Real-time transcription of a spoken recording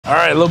All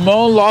right,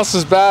 Limon lost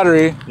his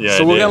battery, Yeah,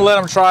 so we're gonna let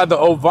him try the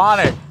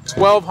Ovonic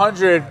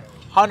 1200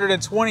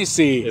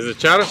 120C. Is it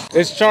charged?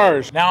 It's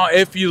charged. Now,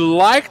 if you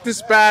like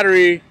this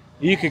battery,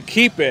 you can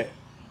keep it,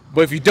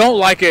 but if you don't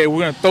like it,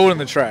 we're gonna throw it in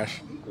the trash.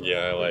 Yeah,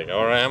 I like.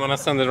 All right, I'm gonna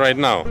send it right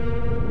now.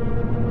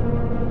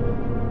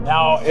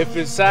 Now, if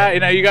it's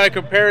sad, you gotta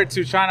compare it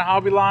to China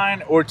Hobby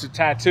Line or to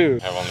Tattoo.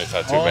 I have only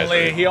Tattoo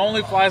battery. He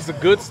only flies the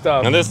good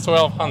stuff. And it's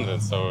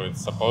 1200, so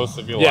it's supposed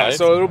to be light. Yeah,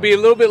 so it'll be a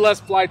little bit less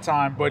flight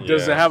time, but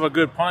does Yeah. it have a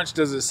good punch?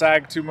 Does it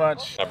sag too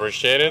much?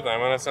 Appreciate it. I'm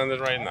gonna send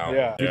it right now.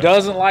 Yeah. If he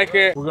doesn't like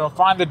it, we're gonna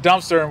find the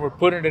dumpster and we're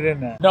putting it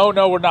in there.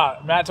 No, we're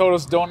not. Matt told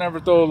us don't ever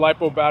throw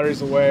lipo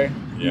batteries away.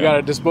 You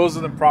gotta dispose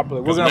of them properly.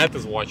 We're gonna, Matt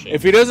is watching.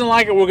 If he doesn't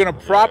like it, we're gonna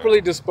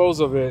properly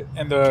dispose of it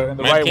in the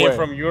Matt right came way.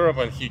 from Europe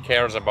and he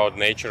cares about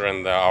nature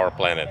and our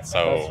planet,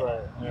 so That's right.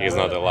 Yeah. he's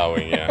not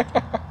allowing. Yeah.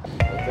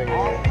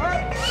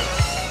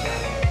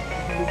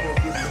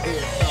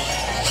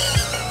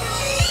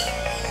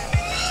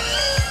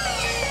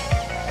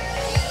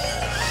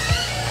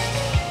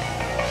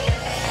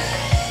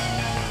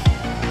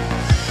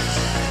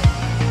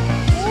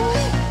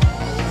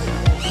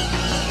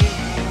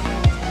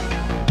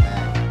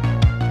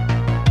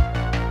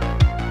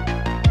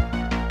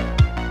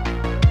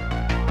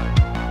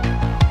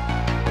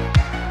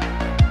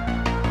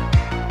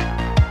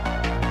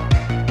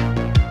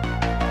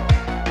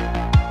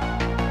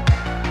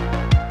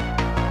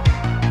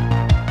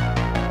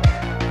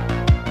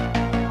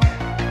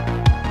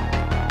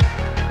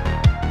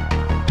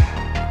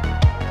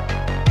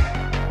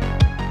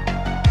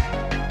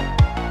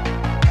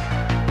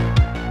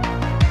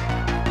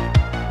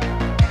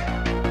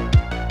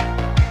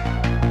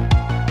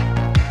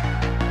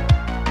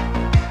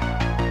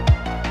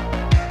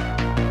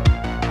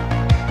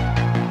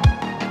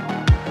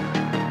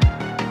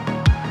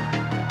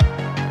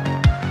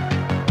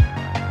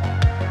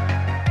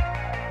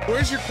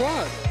 Where's your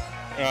quad?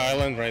 I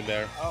land right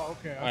there. Oh,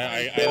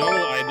 okay.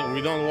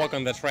 We don't walk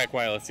on the track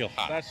while it's still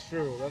hot. That's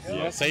true.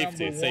 That's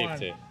safety, number one.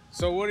 safety.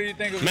 So what do you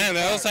think of Man,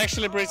 that was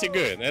actually pretty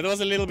good. It was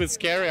a little bit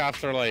scary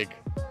after like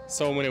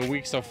so many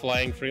weeks of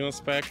flying freelance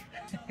spec.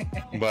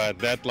 But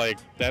that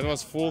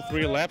was full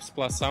 3 laps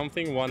plus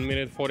something, 1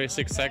 minute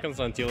 46 seconds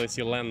until I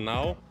see land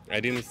now. I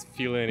didn't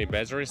feel any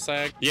battery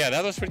sag. Yeah,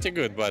 that was pretty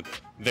good, but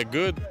the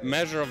good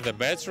measure of the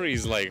battery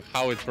is like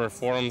how it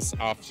performs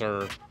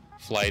after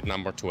flight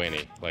number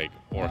 20,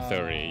 or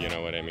 30, you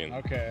know what I mean?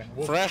 Okay.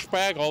 Fresh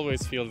pack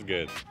always feels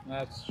good.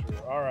 That's true.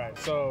 All right.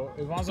 So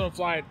Ivan's gonna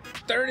fly it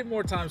 30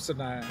 more times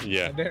tonight.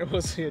 Yeah. And then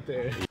we'll see it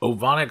there.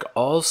 Ovonic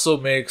also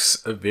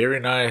makes a very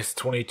nice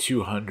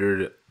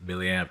 2200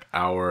 milliamp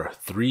hour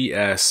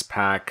 3S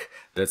pack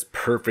that's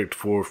perfect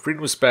for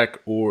freedom spec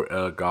or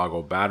a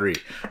goggle battery.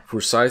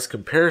 For size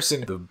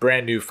comparison, the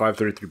brand new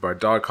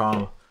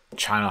 533by.com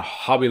China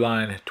Hobby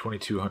Line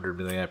 2200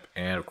 milliamp,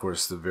 and of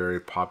course the very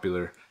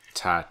popular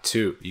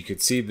Tattoo. You can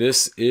see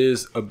this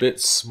is a bit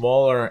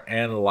smaller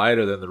and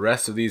lighter than the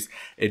rest of these.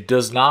 It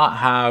does not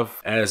have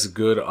as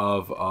good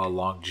of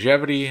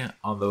longevity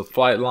on the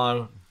flight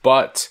line,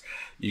 but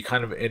you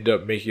kind of end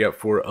up making up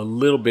for a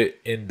little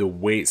bit in the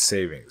weight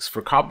savings.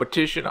 For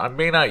competition, I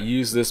may not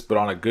use this, but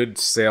on a good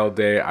sale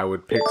day, I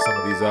would pick some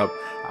of these up.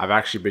 I've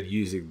actually been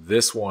using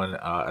this one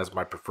as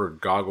my preferred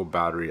goggle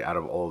battery out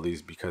of all of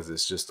these because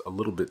it's just a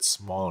little bit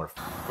smaller.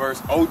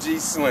 First, OG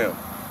Slim.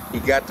 He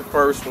got the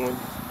first one,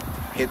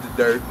 hit the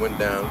dirt, went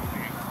down,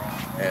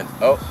 and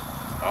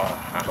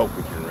I hope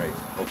we can race.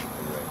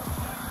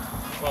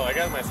 Well, I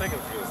got my second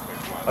freelance spec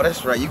one. Oh,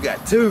 that's right, you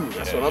got 2.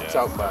 That's what I'm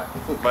talking about.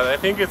 But I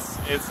think it's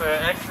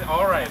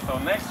all right. So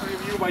next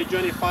review by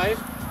Johnny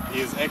 5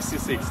 is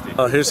XC60.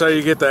 Oh, here's how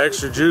you get the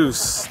extra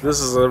juice. This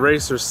is a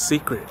racer's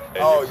secret.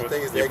 Oh, you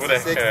think it's the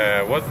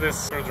XC60? What's this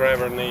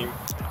screwdriver name?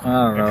 I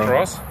don't know. A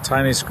cross?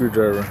 Tiny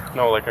screwdriver.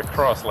 No, like a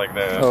cross, like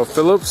the... Oh,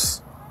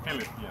 Phillips?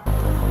 Phillips, yeah.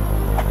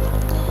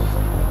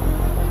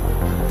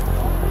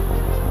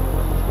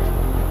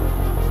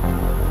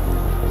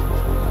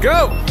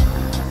 Go!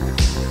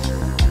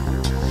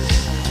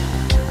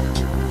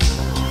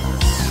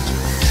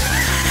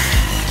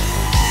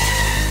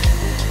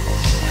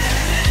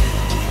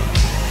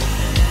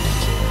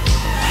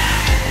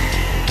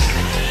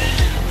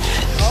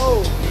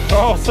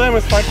 Oh, Sam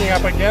is fucking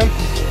up again.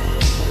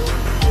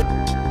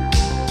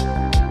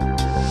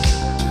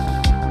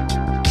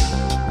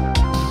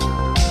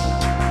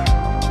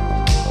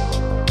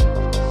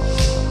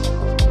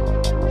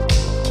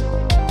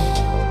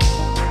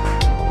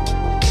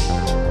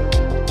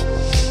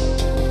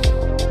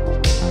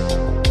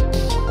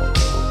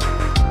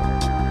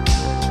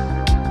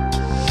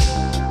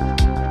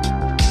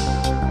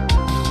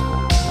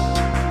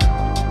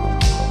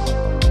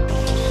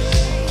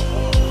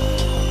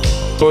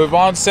 So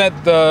Ivan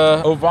sent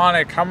the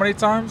Ovonic how many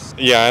times?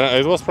 Yeah,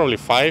 it was probably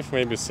 5,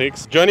 maybe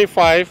 6. Johnny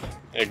 5,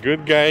 a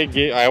good guy.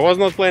 I was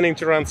not planning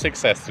to run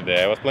 6S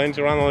today. I was planning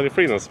to run only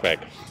freedom spec.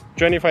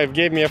 Johnny 5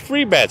 gave me a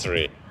free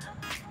battery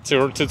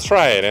to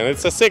try it, and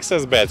it's a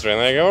 6S battery. And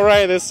I go, all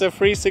right, it's a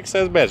free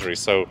 6S battery.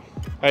 So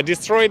I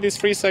destroyed this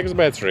 3.6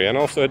 battery, and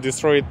also I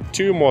destroyed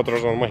 2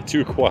 motors on my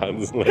 2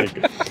 quads. Like,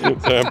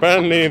 so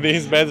apparently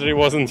this battery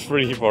wasn't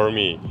free for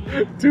me.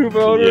 2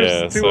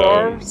 motors, 2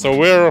 arms.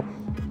 So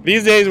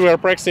these days we're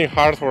practicing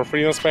hard for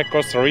Freedom Spec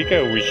Costa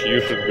Rica, which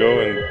you should go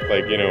and,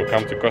 like, you know,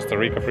 come to Costa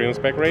Rica Freedom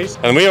Spec race.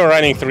 And we are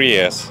running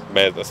 3S,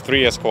 but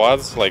 3S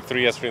quads, like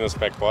 3S Freedom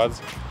Spec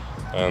quads,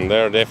 and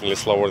they're definitely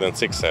slower than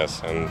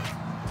 6S.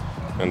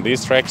 And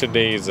this track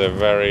today is a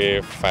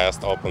very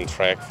fast open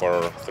track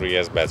for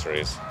 3S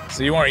batteries.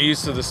 So you weren't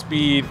used to the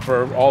speed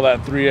for all that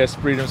 3S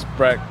Freedom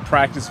Spec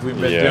practice we've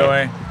been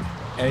doing,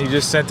 and you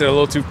just sent it a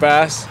little too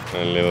fast?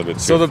 A little bit too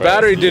So the fast,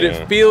 battery, did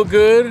it feel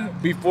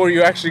good before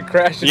you actually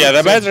crashed it? Yeah,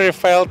 the battery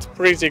felt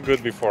pretty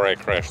good before I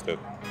crashed it.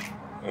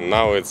 And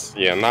now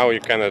now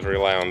you cannot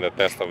rely on the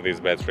test of this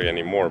battery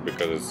anymore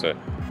because it's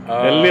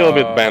a little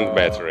bit bent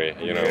battery,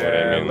 you know what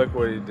I mean? Look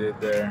what he did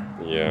there.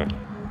 Yeah.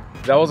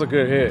 That was a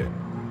good hit.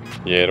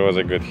 Yeah, it was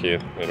a good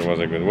hit. It was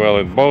a good.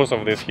 Well, both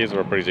of these hits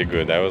were pretty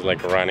good. I was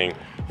like running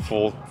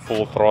full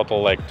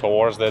throttle like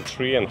towards that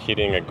tree and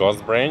hitting a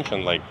ghost branch,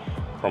 and like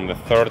from the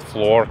 3rd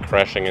floor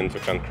crashing into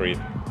concrete,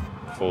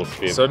 full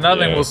speed. So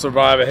nothing will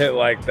survive a hit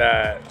like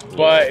that.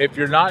 But if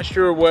you're not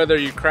sure whether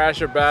you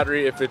crash a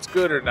battery, if it's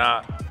good or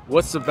not,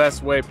 what's the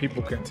best way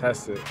people can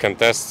test it? Can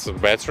test the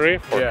battery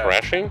for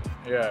crashing?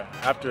 Yeah,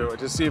 after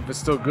to see if it's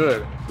still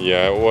good.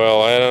 Yeah,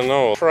 well, I don't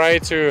know. Try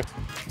to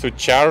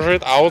charge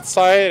it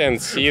outside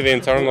and see the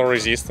internal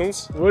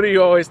resistance. What do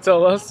you always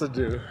tell us to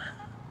do?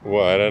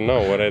 Well, I don't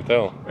know what I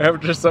tell.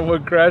 After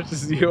someone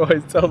crashes, you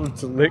always tell them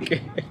to lick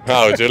it.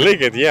 Oh, to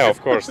lick it? Yeah,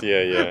 of course.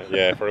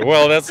 Yeah.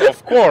 Well, that's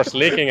of course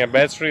licking a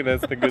battery.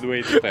 That's the good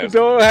way to test.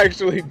 Don't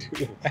actually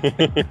do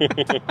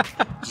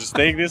that. Just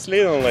take this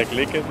lid and like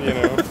lick it, you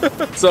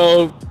know.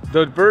 So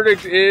the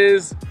verdict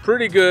is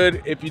pretty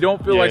good. If you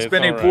don't feel like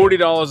spending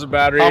 $40 a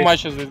battery. How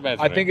much is this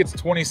battery? I think it's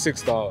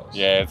 $26.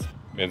 Yeah,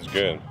 it's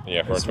good.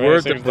 Yeah, for it's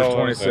worth it for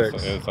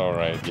 $26. It's all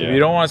right. Yeah. If you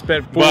don't want to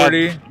spend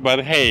 $40.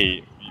 But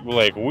hey,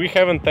 like we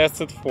haven't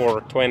tested for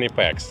 20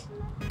 packs.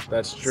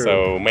 That's true.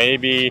 So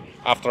maybe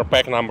after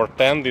pack number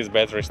 10, this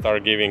battery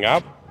start giving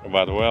up.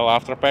 But well,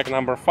 after pack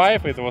number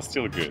 5, it was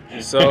still good.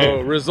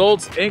 So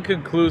results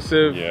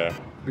inconclusive. Yeah.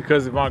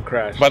 Because Yvonne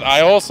crashed. But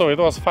it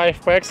was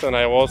 5 packs, and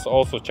I was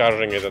also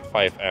charging it at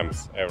 5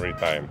 amps every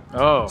time.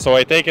 Oh. So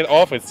I take it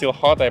off, it's still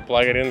hot, I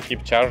plug it in,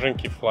 keep charging,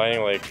 keep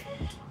flying, like,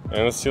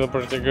 and it's still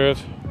pretty good.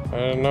 I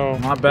don't know.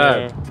 Not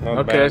bad. Yeah, not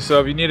okay, bad. so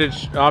if you need an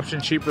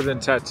option cheaper than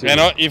tattoo. And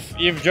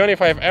if Johnny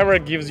 5 ever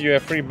gives you a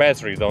free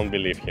battery, don't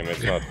believe him,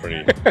 it's not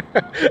free.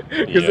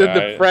 Because then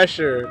the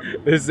pressure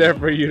is there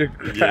for you to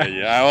crash.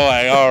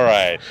 Yeah,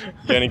 alright.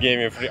 Johnny gave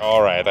me free,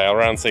 alright, I'll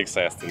run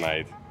 6S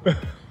tonight.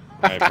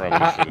 I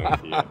probably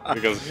shouldn't, yeah.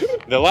 Because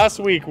the last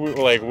week, with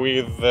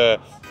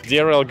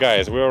DRL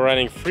guys, we were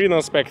running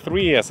Freedom Spec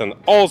 3S and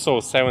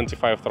also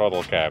 75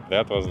 throttle cap.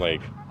 That was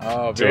like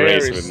to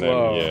race with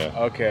slow. them. Yeah.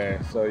 Okay,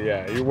 so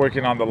yeah, you're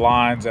working on the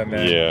lines, and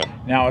then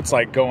now it's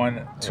like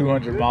going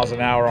 200 miles an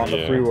hour on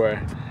the freeway.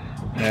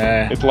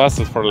 It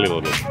lasted for a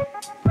little bit.